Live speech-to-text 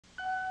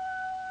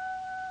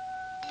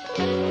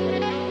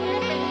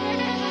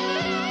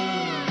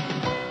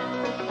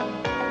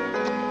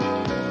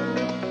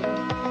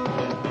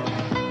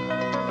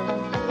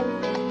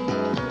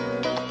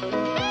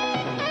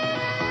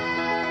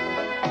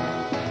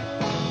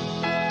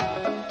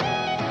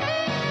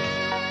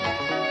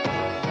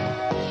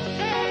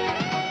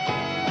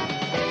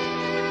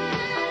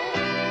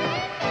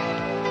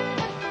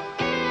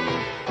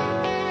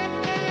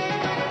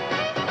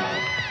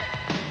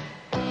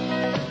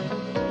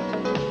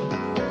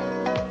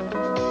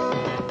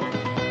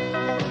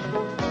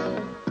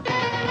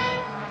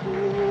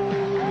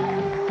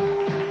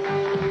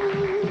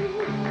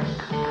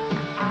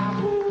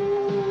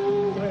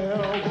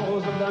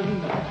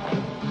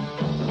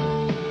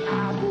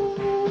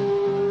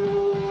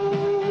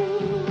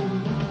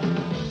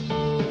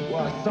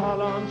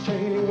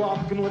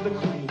Walking with the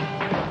Queen,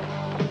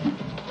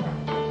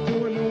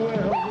 doing the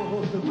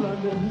werewolves of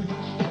London.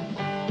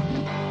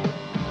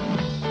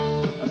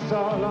 I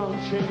saw a long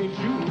change,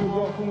 you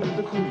walking with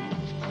the Queen,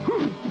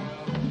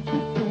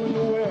 doing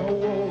the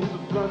werewolves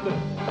of London.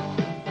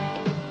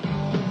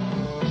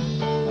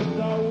 I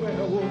saw a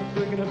werewolf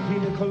drinking a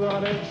pina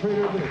colada and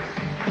Trader Vic's.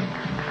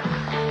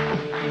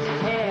 His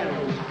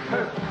hair was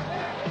perfect.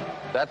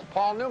 That's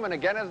Paul Newman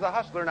again as the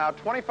Hustler. Now,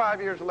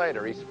 25 years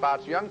later, he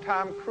spots young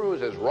Tom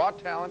Cruise as raw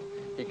talent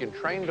he can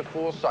train to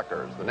fool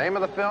suckers. The name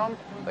of the film,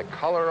 The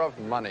Color of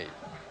Money.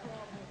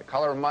 The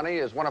Color of Money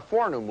is one of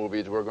 4 new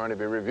movies we're going to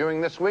be reviewing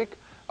this week,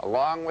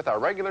 along with our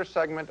regular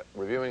segment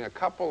reviewing a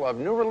couple of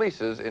new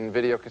releases in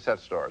video cassette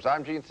stores.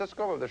 I'm Gene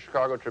Siskel of the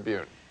Chicago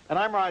Tribune. And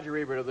I'm Roger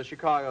Ebert of the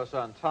Chicago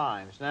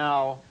Sun-Times.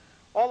 Now,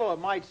 although it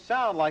might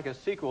sound like a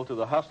sequel to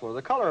The Hustler,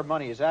 The Color of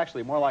Money is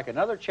actually more like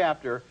another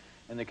chapter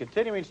in the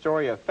continuing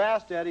story of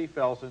Fast Eddie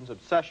Felson's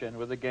obsession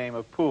with the game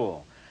of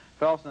pool.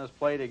 Felson is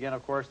played again,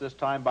 of course, this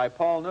time by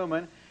Paul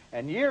Newman,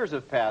 and years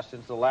have passed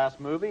since the last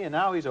movie, and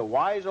now he's a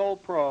wise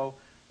old pro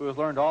who has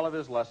learned all of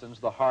his lessons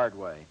the hard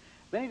way.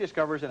 Then he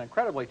discovers an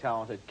incredibly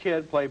talented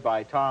kid played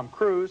by Tom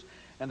Cruise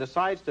and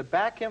decides to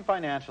back him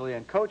financially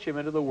and coach him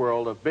into the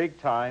world of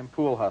big-time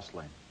pool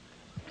hustling.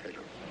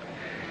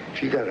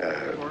 If you got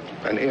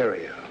an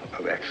area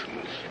of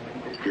excellence,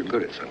 you're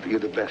good at something, you're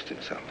the best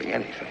at something,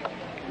 anything,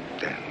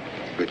 then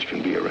rich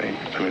can be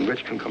arranged. I mean,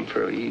 rich can come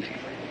fairly easy.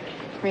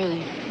 Really?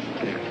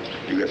 Yeah.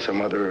 You got some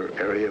other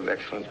area of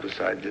excellence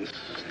beside this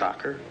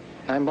stalker?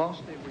 9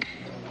 balls?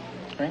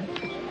 Right?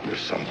 You're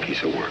some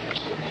piece of work.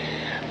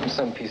 I'm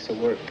some piece of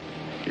work.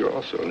 You're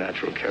also a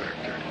natural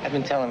character. I've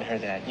been telling her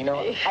that. You know,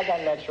 I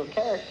got natural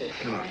character.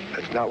 No,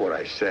 that's not what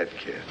I said,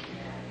 kid.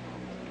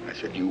 I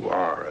said you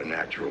are a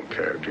natural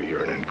character.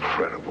 You're an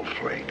incredible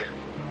flake.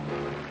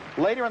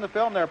 Later in the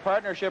film, their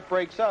partnership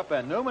breaks up,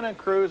 and Newman and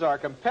Cruise are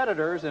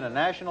competitors in a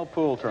national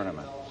pool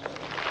tournament.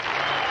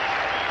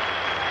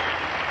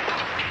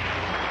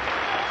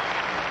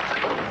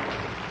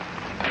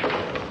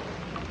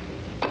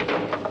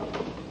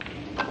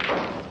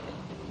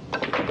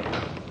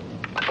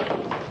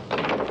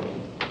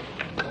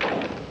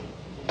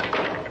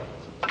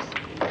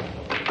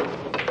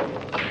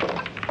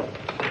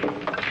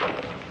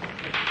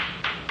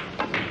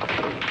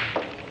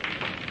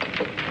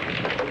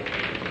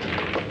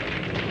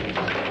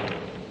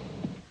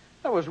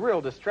 It was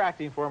real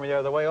distracting for me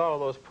there, the way all of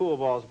those pool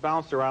balls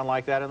bounced around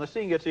like that, and the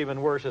scene gets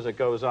even worse as it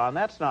goes on.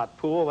 That's not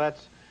pool,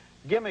 that's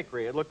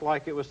gimmickry. It looked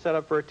like it was set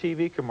up for a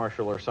TV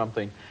commercial or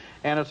something.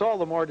 And it's all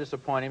the more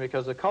disappointing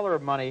because The Color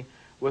of Money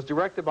was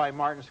directed by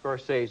Martin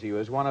Scorsese, who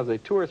is one of the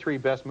 2 or 3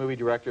 best movie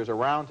directors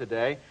around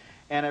today,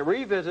 and it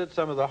revisits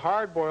some of the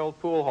hard-boiled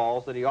pool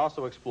halls that he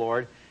also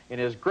explored in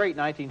his great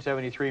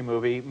 1973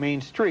 movie,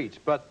 Mean Streets.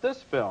 But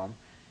this film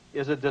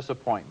is a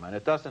disappointment.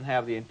 It doesn't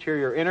have the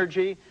interior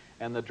energy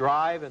and the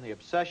drive and the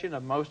obsession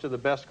of most of the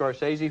best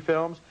Scorsese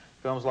films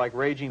like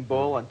Raging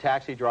Bull and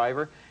Taxi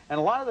Driver, and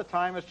a lot of the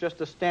time it's just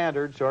a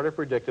standard, sort of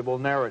predictable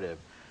narrative.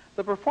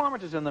 The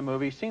performances in the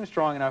movie seem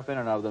strong enough in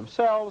and of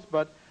themselves,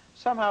 but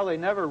somehow they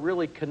never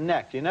really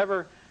connect.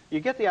 You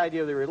get the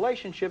idea of the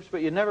relationships,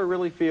 but you never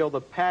really feel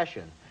the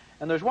passion.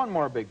 And there's one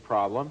more big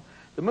problem.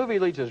 The movie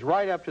leads us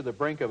right up to the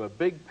brink of a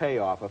big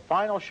payoff, a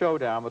final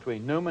showdown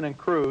between Newman and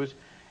Cruise,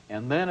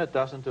 and then it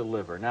doesn't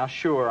deliver. Now,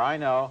 sure, I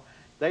know,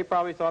 they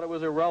probably thought it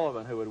was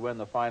irrelevant who would win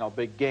the final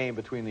big game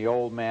between the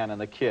old man and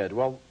the kid.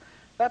 Well,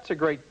 that's a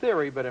great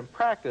theory, but in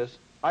practice,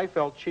 I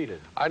felt cheated.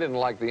 I didn't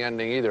like the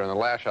ending either, and the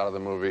last shot of the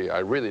movie I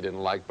really didn't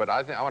like, but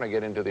I want to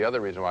get into the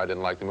other reason why I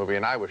didn't like the movie,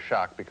 and I was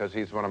shocked because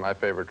he's one of my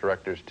favorite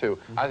directors, too.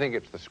 I think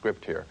it's the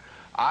script here.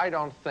 I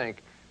don't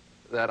think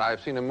that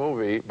I've seen a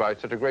movie by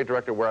such a great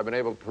director where I've been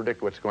able to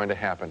predict what's going to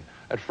happen.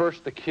 At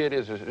first, the kid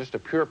is just a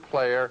pure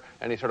player,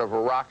 and he's sort of a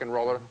rock and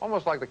roller,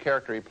 almost like the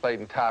character he played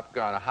in Top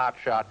Gun, a hot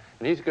shot,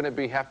 and he's going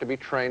to have to be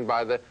trained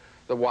by the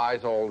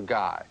wise old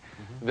guy.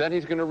 Then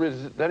he's going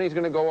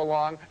to go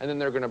along, and then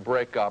they're going to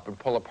break up and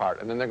pull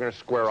apart, and then they're going to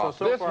square off.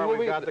 So far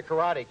we've got the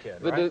Karate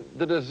Kid, right?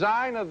 The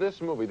design of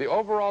this movie, the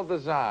overall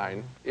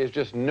design, is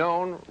just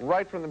known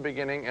right from the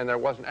beginning, and there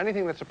wasn't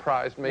anything that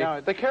surprised me. Now,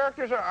 the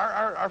characters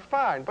are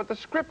fine, but the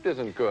script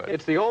isn't good.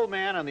 It's the old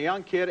man and the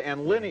young kid,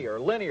 and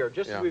linear,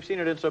 just as we've seen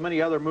it in so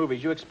many other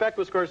movies. You expect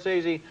with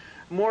Scorsese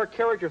more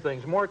character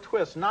things, more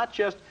twists, not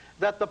just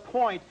that the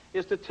point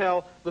is to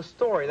tell the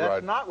story.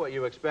 That's not what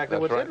you expect.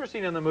 And what's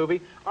interesting in the movie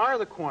are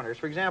the corners.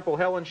 For example,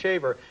 Helen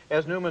Shaver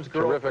as Newman's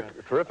girlfriend.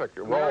 Terrific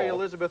role. Mary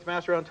Elizabeth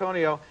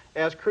Mastrantonio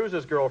as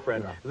Cruz's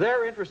girlfriend. Yeah.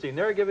 They're interesting.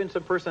 They're giving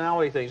some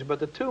personality things. But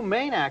the two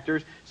main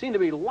actors seem to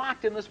be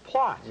locked in this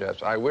plot.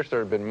 Yes, I wish there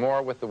had been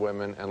more with the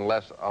women and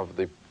less of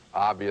the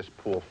obvious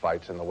pool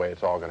fights and the way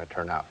it's all going to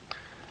turn out.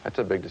 That's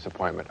a big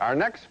disappointment. Our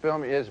next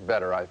film is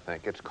better, I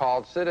think. It's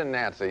called Sid and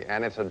Nancy,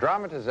 and it's a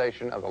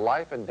dramatization of the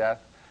life and death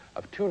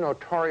of two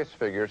notorious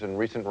figures in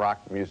recent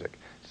rock music.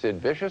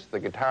 Sid Vicious, the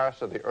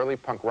guitarist of the early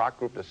punk rock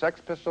group the Sex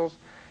Pistols,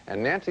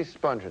 and Nancy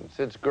Spungen,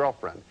 Sid's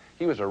girlfriend.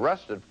 He was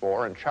arrested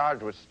for and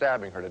charged with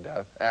stabbing her to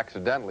death,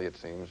 accidentally it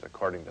seems,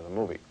 according to the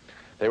movie.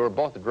 They were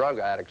both drug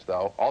addicts,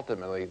 though.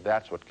 Ultimately,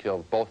 that's what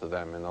killed both of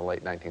them in the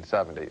late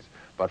 1970s.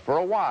 But for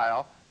a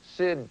while,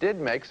 Sid did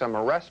make some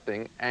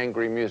arresting,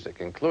 angry music,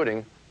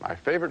 including my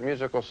favorite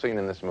musical scene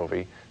in this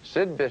movie,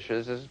 Sid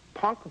Vicious's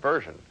punk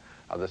version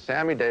of the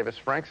Sammy Davis,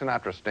 Frank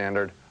Sinatra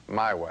standard,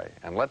 My Way.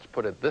 And let's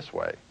put it this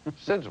way,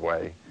 Sid's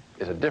way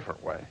is a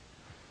different way.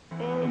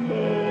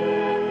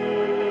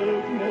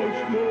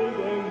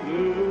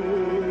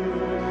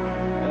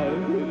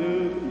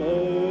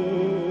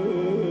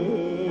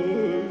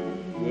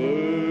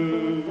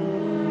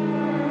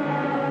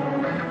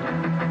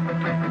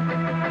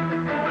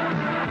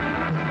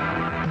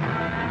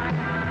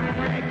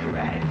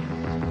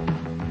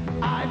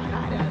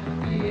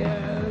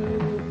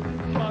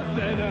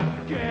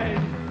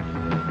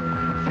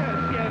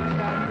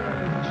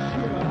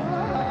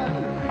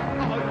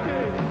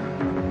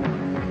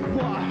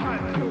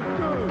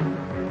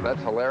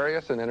 That's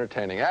hilarious and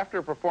entertaining.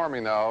 After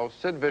performing, though,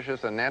 Sid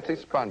Vicious and Nancy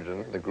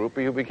Spungen, the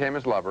groupie who became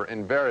his lover,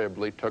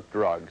 invariably took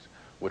drugs,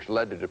 which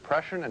led to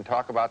depression and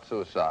talk about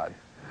suicide.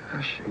 How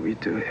should we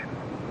do it?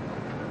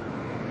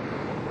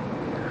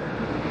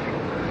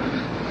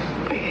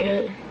 We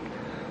can't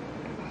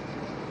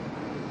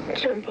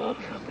jump off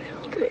a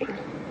building,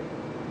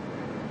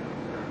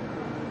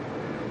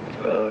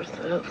 throw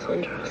ourselves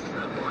under a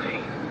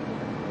subway,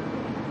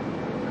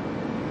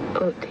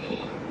 OD.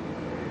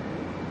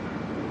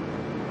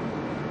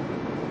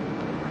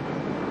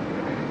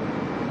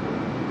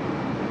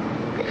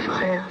 If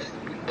I asked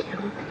you to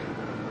kill me,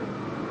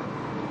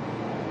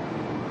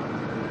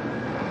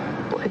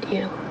 would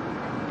you?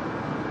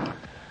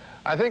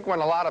 I think when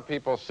a lot of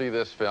people see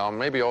this film,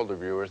 maybe older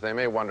viewers, they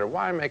may wonder,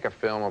 why make a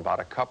film about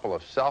a couple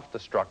of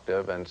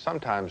self-destructive and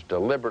sometimes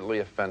deliberately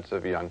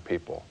offensive young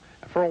people?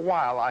 And for a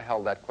while, I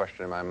held that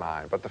question in my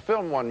mind. But the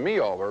film won me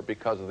over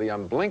because of the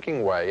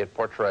unblinking way it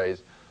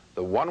portrays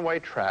the one-way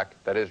track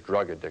that is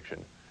drug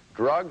addiction.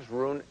 Drugs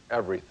ruin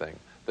everything.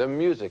 The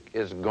music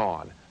is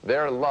gone.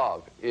 Their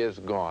love is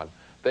gone.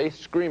 They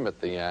scream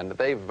at the end.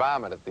 They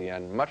vomit at the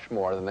end much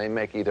more than they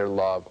make either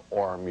love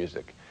or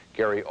music.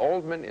 Gary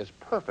Oldman is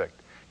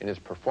perfect in his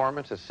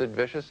performance as Sid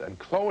Vicious, and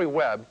Chloe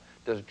Webb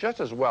does just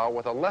as well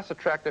with a less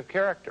attractive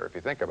character, if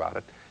you think about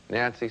it,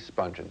 Nancy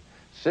Spungen.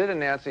 Sid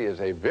and Nancy is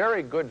a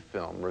very good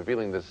film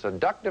revealing the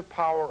seductive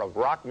power of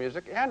rock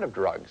music and of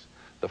drugs.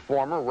 The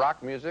former,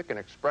 rock music, an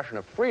expression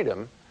of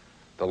freedom.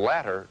 The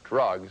latter,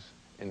 drugs,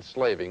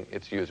 enslaving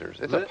its users.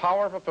 It's a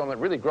powerful film that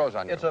really grows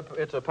on you.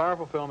 It's a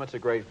powerful film. It's a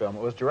great film.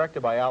 It was directed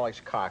by Alex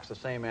Cox, the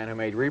same man who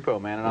made Repo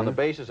Man. And on the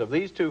basis of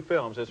these two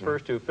films, his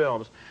first two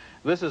films,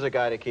 this is a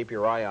guy to keep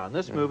your eye on.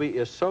 This movie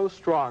is so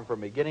strong from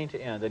beginning to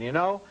end. And you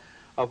know,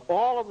 of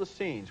all of the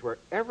scenes where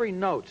every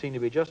note seemed to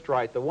be just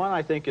right, the one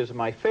I think is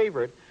my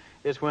favorite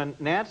is when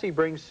Nancy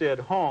brings Sid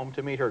home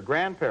to meet her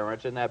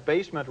grandparents in that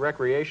basement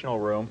recreational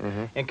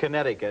room in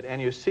Connecticut. And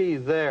you see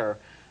there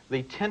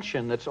the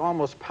tension that's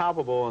almost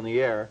palpable in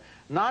the air,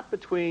 not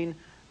between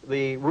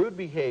the rude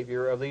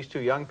behavior of these two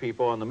young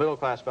people and the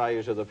middle-class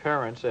values of the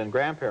parents and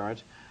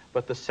grandparents,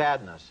 but the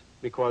sadness,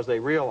 because they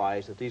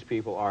realize that these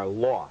people are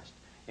lost,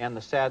 and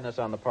the sadness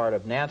on the part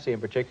of Nancy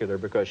in particular,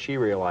 because she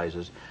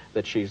realizes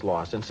that she's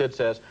lost. And Sid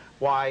says,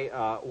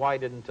 why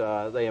didn't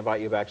they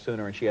invite you back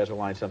sooner? And she has a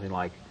line something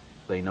like,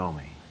 they know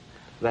me.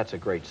 That's a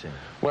great scene.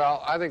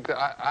 Well, I think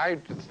I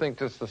think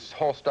this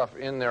whole stuff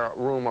in their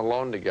room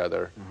alone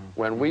together,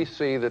 when we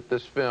see that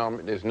this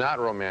film is not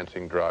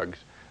romancing drugs,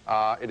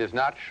 it is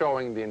not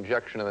showing the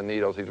injection of the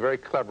needles. He's very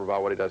clever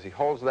about what he does. He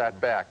holds that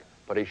back,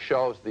 but he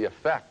shows the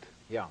effect.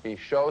 Yeah. He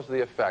shows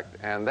the effect,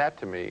 and that,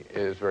 to me,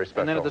 is very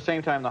special. And then at the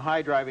same time, the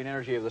high-driving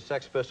energy of the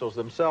Sex Pistols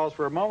themselves,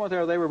 for a moment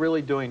there, they were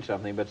really doing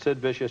something, but Sid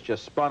Vicious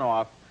just spun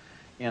off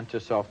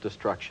into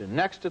self-destruction.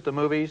 Next at the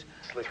movies,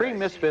 three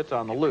misfits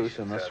on the loose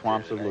in the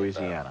swamps of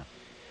Louisiana.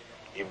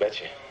 You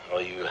betcha.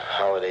 All you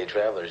holiday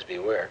travelers,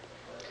 beware.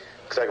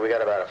 Looks like we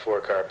got about a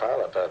 4-car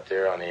pileup out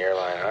there on the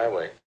airline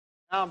highway.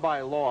 Bound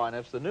by Law, and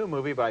it's the new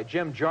movie by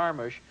Jim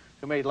Jarmusch,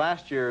 who made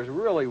last year's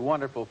really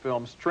wonderful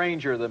film,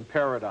 Stranger Than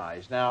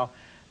Paradise. Now,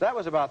 that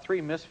was about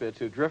three misfits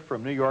who drift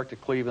from New York to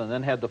Cleveland and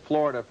then head to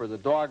Florida for the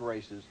dog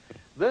races.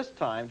 This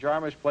time,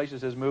 Jarmusch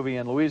places his movie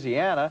in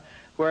Louisiana,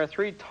 where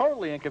three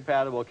totally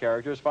incompatible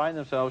characters find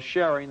themselves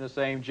sharing the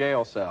same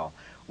jail cell.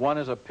 One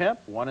is a pimp,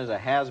 one is a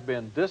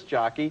has-been disc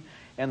jockey,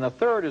 and the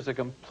third is a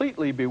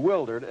completely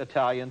bewildered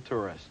Italian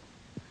tourist.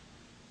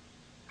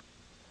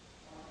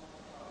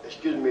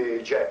 Excuse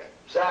me, Jack.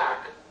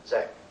 Zach.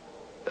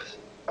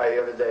 I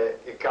have the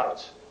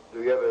accounts.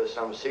 Do you have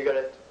some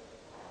cigarette?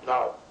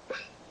 No.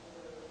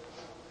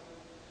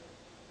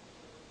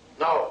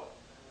 No.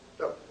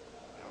 No.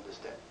 I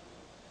understand.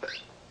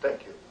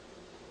 Thank you.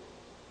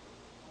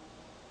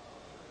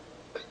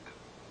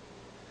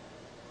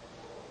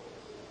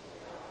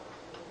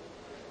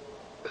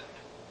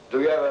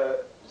 Do you have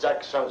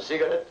Zach some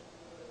cigarette?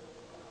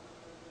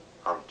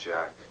 I'm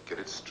Jack. Get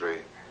it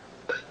straight.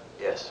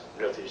 Yes,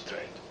 really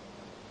straight.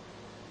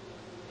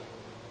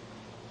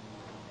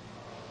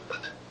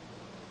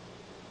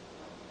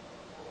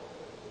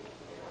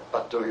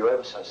 But do you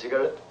have some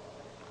cigarette?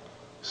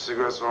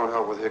 Cigarettes don't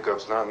help with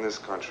hiccups, not in this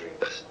country.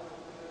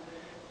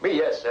 Me,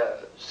 yes.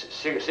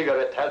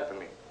 Cigarette help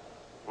me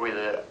with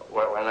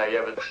when I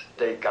have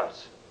day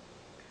comes.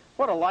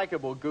 What a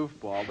likable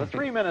goofball. The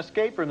three men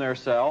escape from their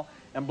cell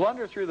and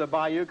blunder through the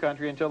bayou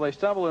country until they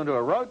stumble into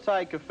a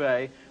roadside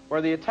cafe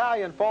where the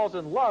Italian falls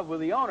in love with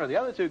the owner. The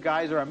other two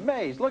guys are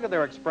amazed. Look at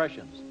their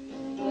expressions.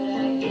 But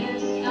I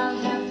guess I'll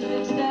have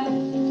to accept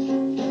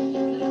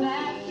the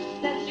fact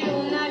that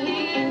you're not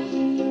here.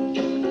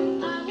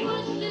 I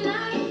wish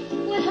tonight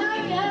would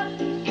hurry up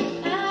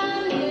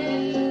and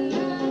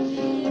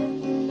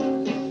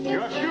live.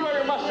 You're sure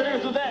you must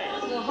leave today?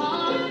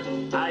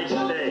 I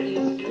stay.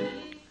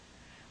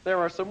 There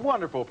are some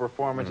wonderful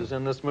performances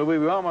in this movie.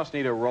 We almost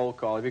need a roll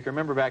call. If you can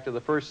remember back to the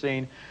first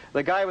scene,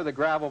 the guy with the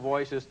gravel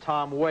voice is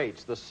Tom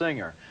Waits, the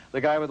singer. The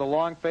guy with the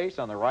long face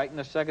on the right in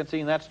the second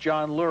scene, that's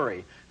John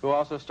Lurie, who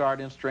also starred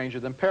in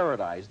Stranger Than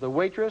Paradise. The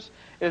waitress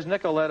is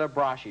Nicoletta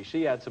Braschi.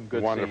 She had some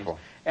good Wonderful.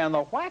 scenes. And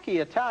the wacky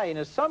Italian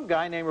is some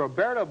guy named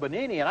Roberto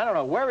Benigni, and I don't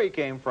know where he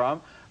came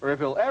from or if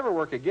he'll ever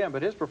work again,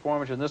 but his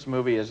performance in this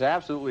movie is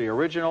absolutely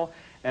original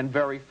and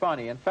very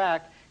funny. In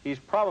fact, he's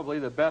probably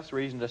the best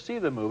reason to see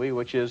the movie,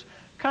 which is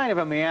kind of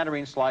a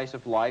meandering slice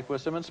of life with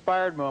some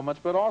inspired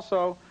moments, but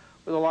also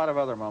with a lot of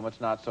other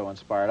moments not so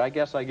inspired. I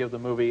guess I give the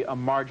movie a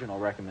marginal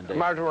recommendation.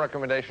 Marginal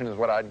recommendation is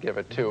what I'd give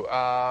it, too.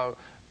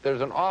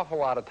 There's an awful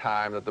lot of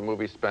time that the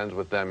movie spends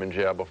with them in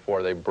jail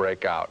before they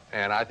break out,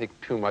 and I think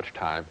too much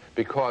time,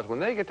 because when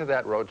they get to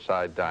that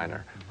roadside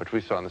diner, which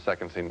we saw in the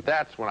second scene,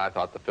 that's when I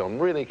thought the film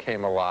really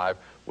came alive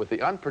with the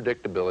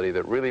unpredictability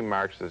that really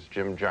marks this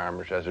Jim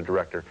Jarmusch as a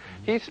director.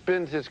 He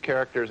spins his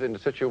characters into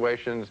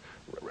situations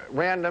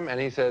random, and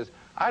he says,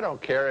 I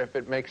don't care if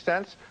it makes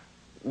sense.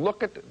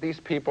 Look at these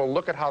people,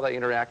 look at how they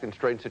interact in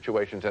strange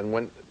situations, and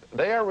when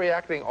they are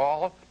reacting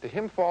all to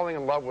him falling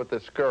in love with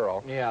this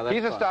girl,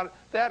 he's astounded.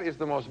 That is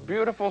the most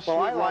beautiful, sweet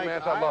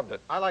romance. I loved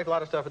it. I liked a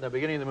lot of stuff in the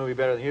beginning of the movie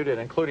better than you did,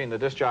 including the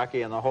disc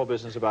jockey and the whole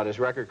business about his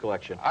record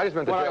collection. I just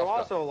meant the What I jail stuff.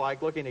 also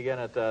like, looking again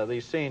at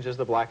these scenes, is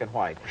the black and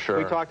white. Sure.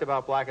 We talked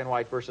about black and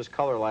white versus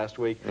color last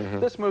week.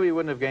 This movie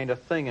wouldn't have gained a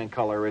thing in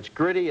color. It's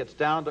gritty, it's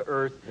down to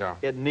earth. Yeah.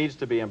 It needs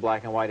to be in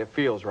black and white. It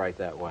feels right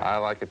that way. I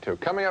like it, too.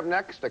 Coming up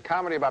next, a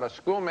comedy about a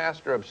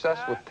schoolmaster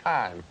obsessed with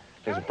time.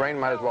 His brain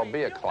might as well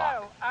be a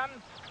clock.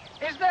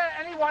 Is there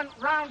anyone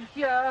round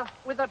here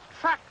with a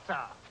tractor?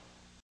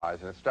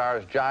 And it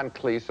stars John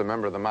Cleese, a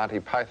member of the Monty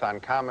Python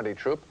comedy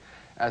troupe,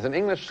 as an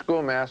English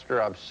schoolmaster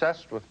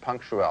obsessed with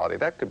punctuality.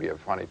 That could be a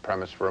funny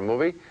premise for a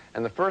movie.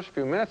 And the first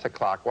few minutes of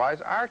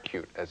Clockwise are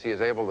cute, as he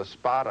is able to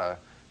spot a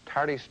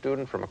tardy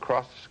student from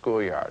across the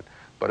schoolyard.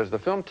 But as the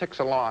film ticks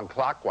along,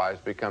 Clockwise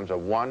becomes a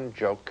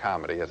one-joke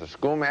comedy, as the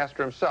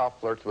schoolmaster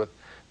himself flirts with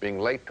being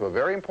late to a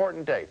very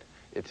important date.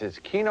 It's his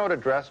keynote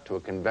address to a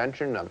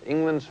convention of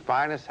England's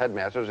finest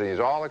headmasters, and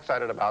he's all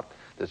excited about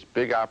this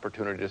big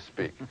opportunity to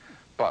speak.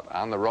 But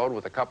on the road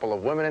with a couple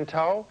of women in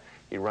tow,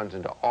 he runs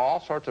into all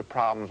sorts of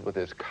problems with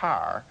his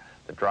car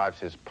that drives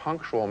his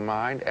punctual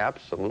mind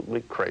absolutely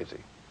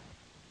crazy.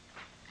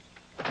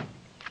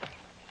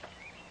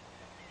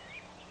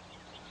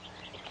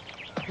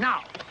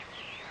 Now,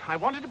 I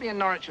wanted to be in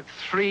Norwich at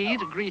 3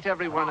 to greet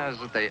everyone as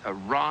they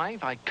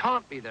arrive. I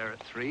can't be there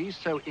at 3,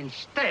 so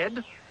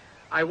instead,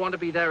 I want to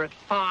be there at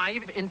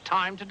 5 in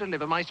time to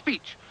deliver my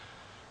speech.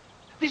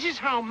 This is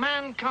how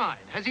mankind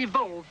has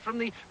evolved from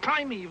the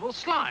primeval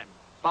slime,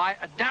 by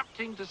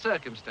adapting to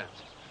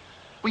circumstances.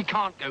 We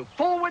can't go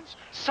forwards,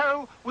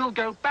 so we'll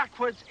go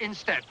backwards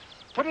instead.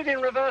 Put it in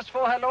reverse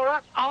for her,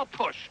 Laura. I'll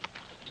push.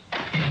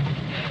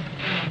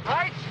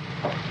 Right?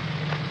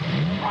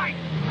 Right.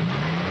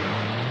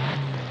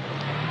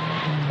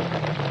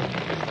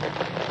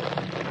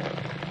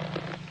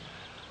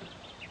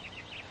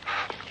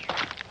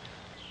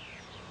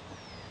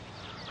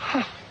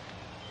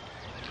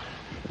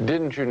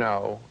 Didn't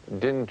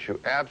you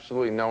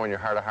absolutely know in your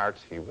heart of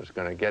hearts he was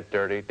going to get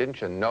dirty?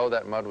 Didn't you know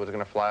that mud was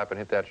going to fly up and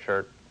hit that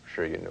shirt?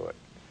 Sure you knew it.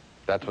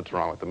 That's what's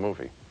wrong with the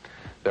movie.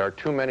 There are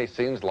too many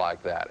scenes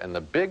like that, and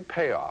the big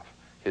payoff,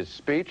 his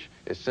speech,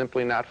 is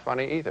simply not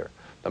funny either.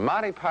 The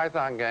Monty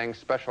Python gang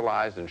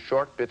specialized in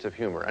short bits of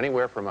humor,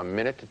 anywhere from a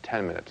minute to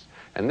 10 minutes.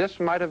 And this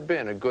might have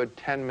been a good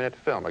 10-minute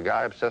film, a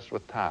guy obsessed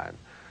with time.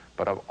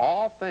 But of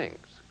all things,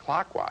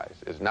 Clockwise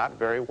is not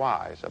very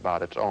wise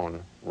about its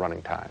own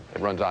running time. It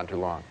runs on too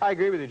long. I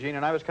agree with you, Gene,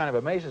 and I was kind of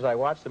amazed as I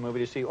watched the movie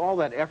to see all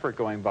that effort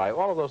going by,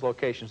 all of those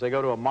locations. They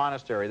go to a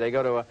monastery, they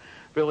go to a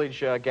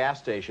village gas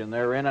station,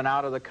 they're in and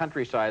out of the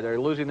countryside, they're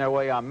losing their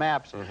way on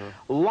maps.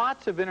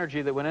 Lots of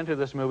energy that went into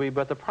this movie,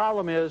 but the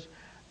problem is,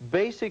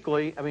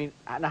 basically, I mean,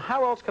 now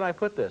how else can I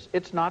put this?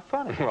 It's not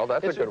funny. Well,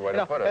 that's a good way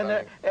to put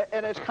it.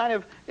 And it's kind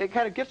of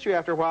gets you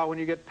after a while when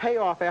you get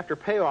payoff after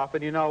payoff,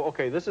 and you know,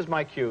 okay, this is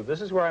my cue,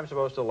 this is where I'm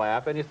supposed to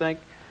laugh, and you think,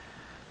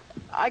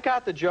 I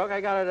got the joke,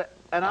 I got it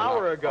an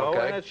hour ago,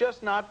 and it's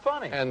just not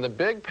funny. And the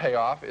big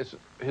payoff is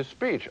his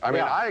speech. I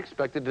mean, I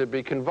expected to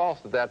be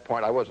convulsed at that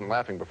point. I wasn't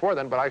laughing before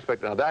then, but I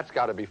expected, now that's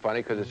got to be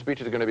funny, because his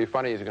speech is going to be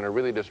funny. He's going to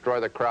really destroy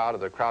the crowd, or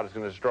the crowd is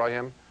going to destroy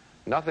him.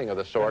 Nothing of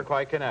the sort. Didn't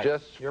quite connect.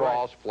 Just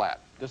falls flat.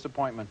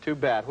 Disappointment. Too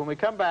bad. When we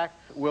come back,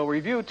 we'll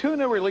review 2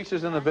 new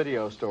releases in the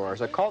video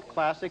stores, a cult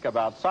classic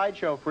about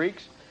sideshow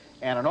freaks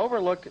and an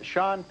overlooked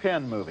Sean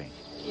Penn movie.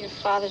 Your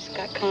father's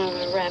got kind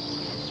of a rep.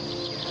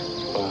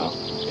 Well,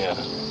 yeah.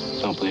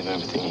 Don't believe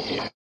everything you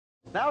hear.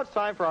 Now it's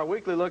time for our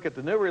weekly look at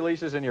the new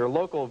releases in your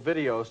local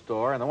video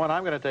store, and the one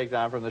I'm going to take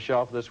down from the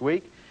shelf this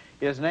week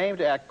is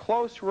named At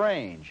Close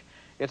Range.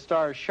 It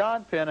stars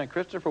Sean Penn and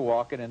Christopher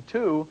Walken in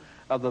 2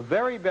 of the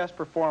very best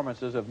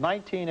performances of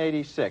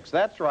 1986.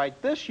 That's right,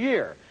 this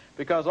year,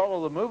 because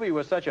although the movie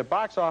was such a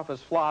box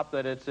office flop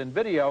that it's in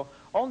video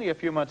only a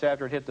few months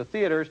after it hit the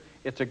theaters,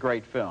 it's a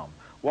great film.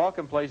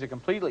 Walken plays a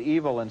completely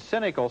evil and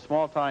cynical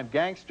small-time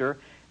gangster,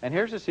 and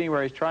here's a scene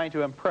where he's trying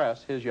to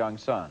impress his young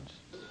sons.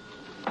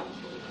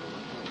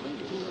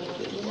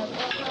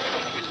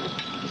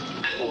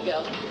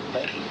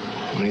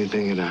 What do you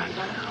think of that?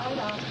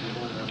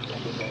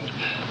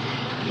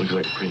 Looks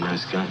like a pretty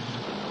nice gun.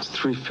 It's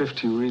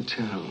 $350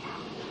 retail.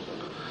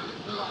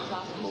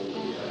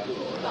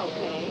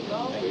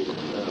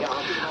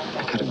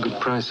 I got a good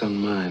price on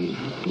mine.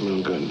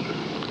 Real good.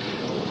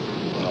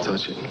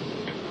 Touch it.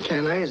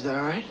 Can I? Is that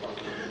all right?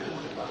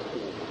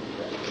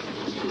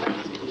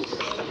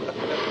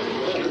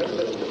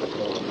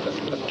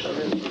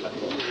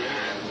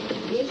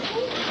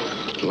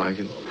 Like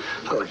it?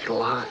 I like it a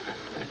lot.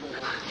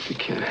 You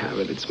can't have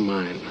it. It's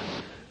mine.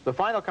 The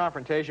final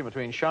confrontation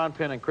between Sean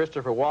Penn and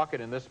Christopher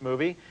Walken in this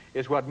movie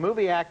is what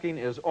movie acting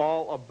is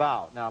all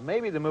about. Now,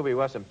 maybe the movie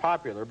wasn't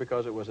popular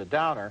because it was a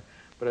downer,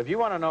 but if you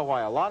want to know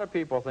why a lot of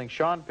people think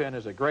Sean Penn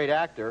is a great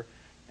actor,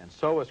 and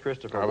so is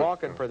Christopher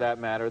Walken for that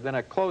matter, then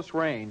At Close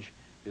Range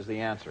is the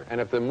answer.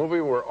 And if the movie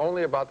were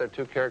only about their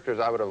 2 characters,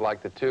 I would have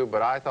liked it too,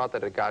 but I thought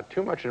that it got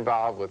too much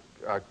involved with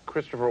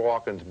Christopher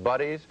Walken's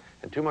buddies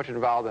and too much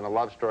involved in a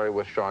love story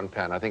with Sean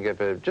Penn. I think if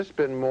it had just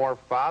been more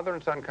father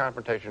and son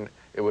confrontation,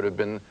 it would have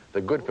been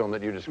the good film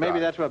that you described. Maybe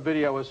that's what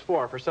video is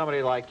for. For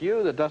somebody like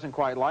you that doesn't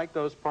quite like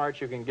those parts,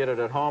 you can get it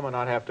at home and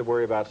not have to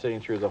worry about sitting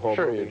through the whole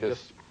movie. Sure, you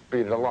just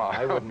speed it along.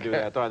 I wouldn't do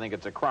that, though. I think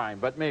it's a crime,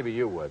 but maybe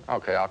you would.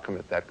 Okay, I'll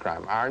commit that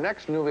crime. Our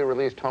next newly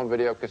released home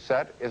video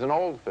cassette is an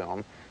old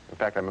film. In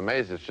fact, I'm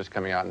amazed it's just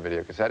coming out in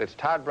video cassette. It's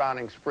Todd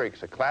Browning's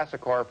Freaks, a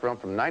classic horror film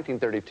from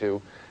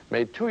 1932,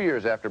 made 2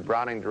 years after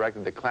Browning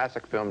directed the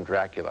classic film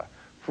Dracula.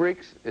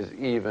 Freaks is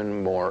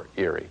even more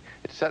eerie.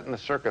 It's set in the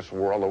circus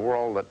world, a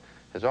world that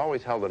has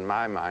always held in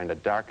my mind a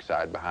dark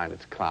side behind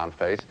its clown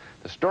face.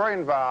 The story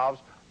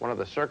involves one of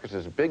the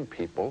circus's big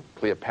people,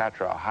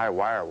 Cleopatra, a high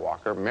wire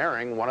walker,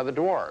 marrying one of the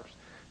dwarves.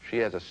 She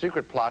has a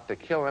secret plot to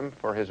kill him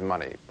for his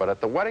money. But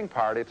at the wedding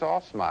party, it's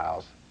all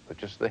smiles, with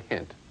just the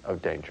hint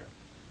of danger.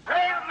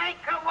 They'll make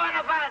her one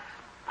of us,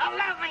 a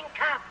loving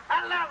cop,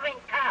 a loving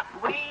cop.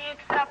 We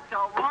accept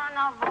her, one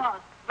of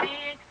us. We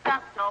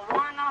accept her,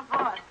 one of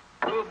us.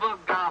 Gooba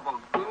gobble,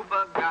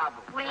 gooba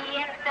gobble. We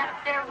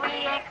accept her,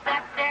 we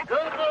accept her.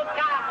 Gooba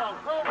gobble,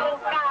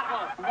 gooba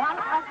gobble. One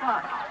of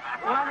us,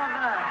 one of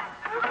us.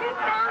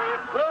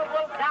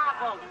 Gooba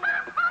gobble.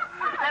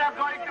 They're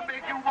going to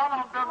make you one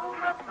of them,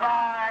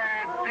 my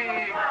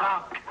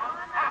peacock.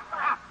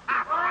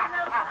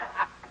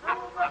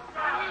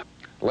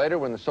 Later,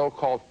 when the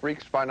so-called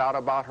freaks find out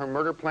about her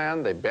murder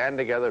plan, they band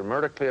together to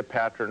murder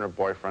Cleopatra and her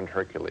boyfriend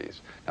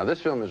Hercules. Now,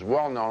 this film is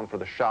well known for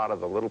the shot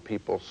of the little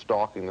people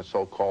stalking the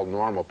so-called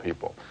normal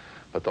people.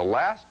 But the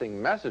lasting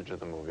message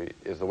of the movie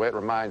is the way it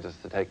reminds us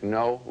to take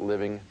no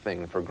living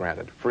thing for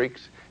granted.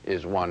 Freaks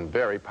is one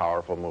very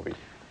powerful movie.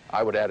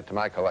 I would add it to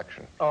my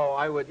collection. Oh,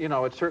 I would. You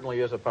know, it certainly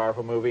is a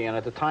powerful movie, and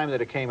at the time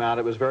that it came out,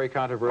 it was very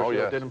controversial. Oh,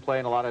 yes. It didn't play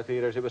in a lot of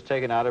theaters. It was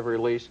taken out of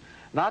release,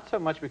 not so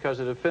much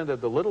because it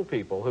offended the little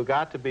people who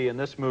got to be in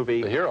this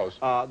movie. The heroes.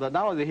 Not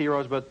only the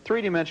heroes, but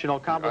three-dimensional,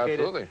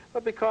 complicated. Absolutely.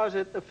 But because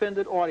it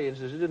offended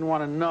audiences who didn't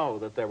want to know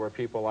that there were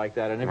people like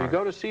that. And if you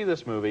go to see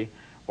this movie,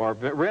 or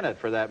rent it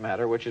for that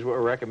matter, which is what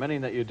we're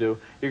recommending that you do,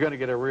 you're going to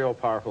get a real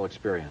powerful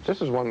experience.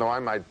 This is one, though, I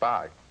might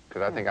buy,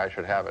 because I think I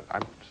should have it.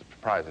 I'm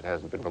surprised it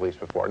hasn't been released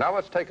before. Now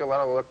let's take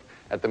another look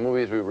at the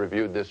movies we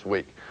reviewed this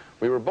week.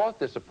 We were both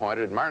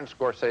disappointed in Martin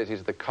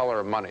Scorsese's The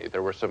Color of Money.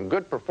 There were some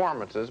good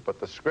performances, but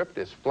the script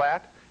is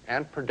flat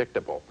and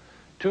predictable.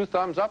 2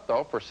 thumbs up,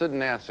 though, for Sid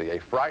Nancy, a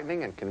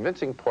frightening and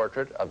convincing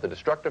portrait of the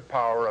destructive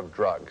power of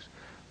drugs.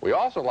 We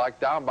also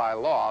liked Down by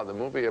Law, the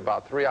movie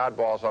about 3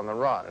 oddballs on the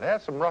run. It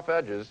had some rough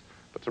edges,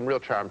 but some real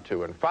charm,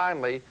 too. And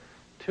finally,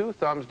 2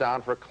 thumbs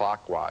down for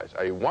Clockwise,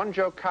 a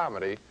one-joke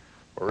comedy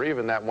where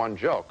even that one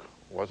joke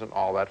wasn't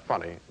all that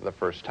funny the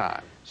first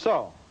time.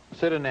 So,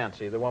 Sid and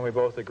Nancy, the one we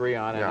both agree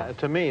on. Yeah. And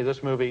to me,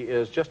 this movie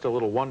is just a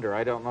little wonder.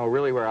 I don't know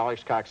really where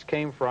Alex Cox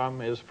came from.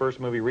 His first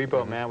movie,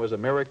 Repo Man, was a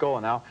miracle,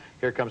 and now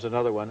here comes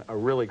another one, a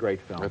really great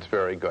film. It's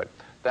very good.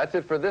 That's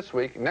it for this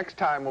week. Next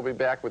time, we'll be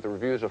back with the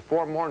reviews of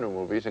 4 more new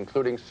movies,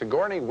 including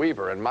Sigourney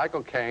Weaver and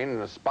Michael Caine in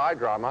the spy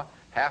drama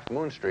Half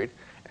Moon Street,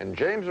 and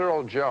James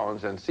Earl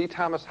Jones and C.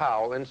 Thomas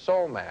Howell in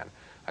Soul Man,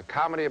 a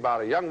comedy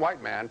about a young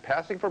white man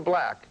passing for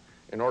black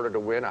in order to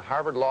win a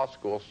Harvard Law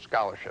School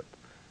scholarship.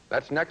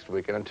 That's next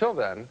week, and until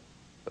then,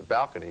 the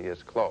balcony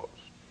is closed.